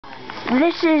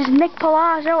This is Nick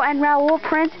Palazzo and Rahul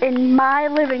Prince in my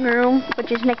living room,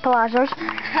 which is Nick Palazzo's,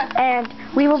 and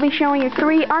we will be showing you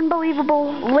 3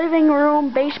 unbelievable living room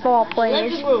baseball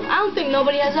plays. Living room. I don't think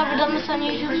nobody has ever done this on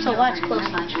YouTube, so watch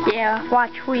closely. Yeah,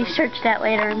 watch. We search that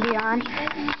later and beyond.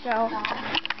 So,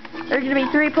 there's going to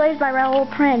be 3 plays by Rahul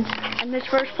Prince, and this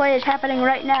first play is happening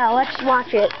right now. Let's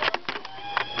watch it.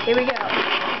 Here we go.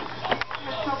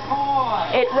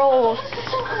 It rolls.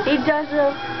 He does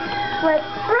a flip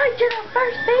right to the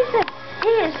first baseman. He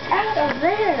is out of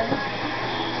there.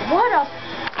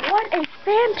 What a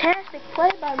fantastic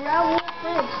play by Rahul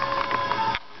Prince.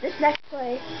 This next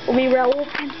play will be Rahul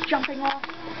Prince jumping off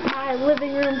my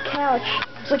living room couch.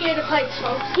 Scared of heights,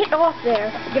 folks. Get off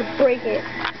there. You're gonna break it.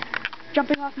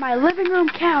 Jumping off my living room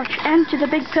couch and to the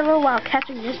big pillow while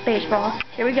catching this baseball.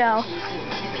 Here we go.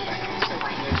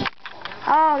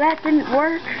 Oh, that didn't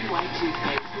work.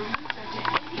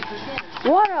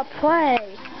 What a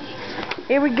play.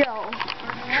 Here we go.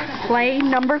 Play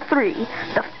number 3.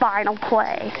 The final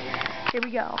play. Here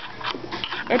we go.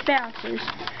 It bounces.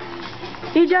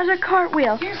 He does a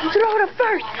cartwheel. Throw to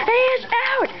first. He is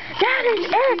out. That is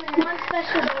it.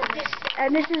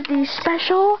 And this is the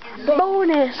special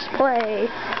bonus play.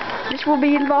 This will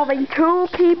be involving 2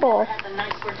 people.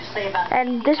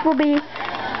 And this will be...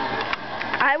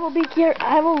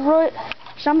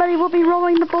 somebody will be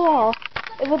rolling the ball.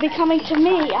 It will be coming to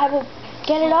me. I will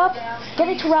get it up, get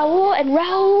it to Rahul, and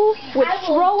Rahul would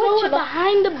throw it to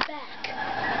behind the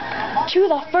back to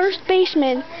the first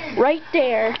baseman right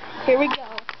there. Here we go.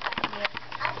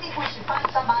 I think we should find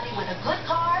somebody with a good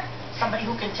card, somebody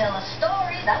who can tell a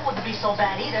story. That wouldn't be so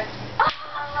bad either.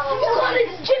 You got it,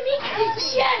 Jimmy.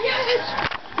 Yes.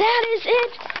 That is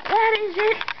it. That is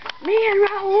it. Me and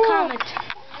Rahul. Comment.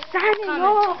 Signing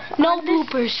off. No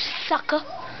bloopers, sucker.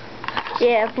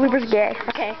 Yeah, bloopers gay.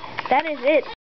 Okay, that is it.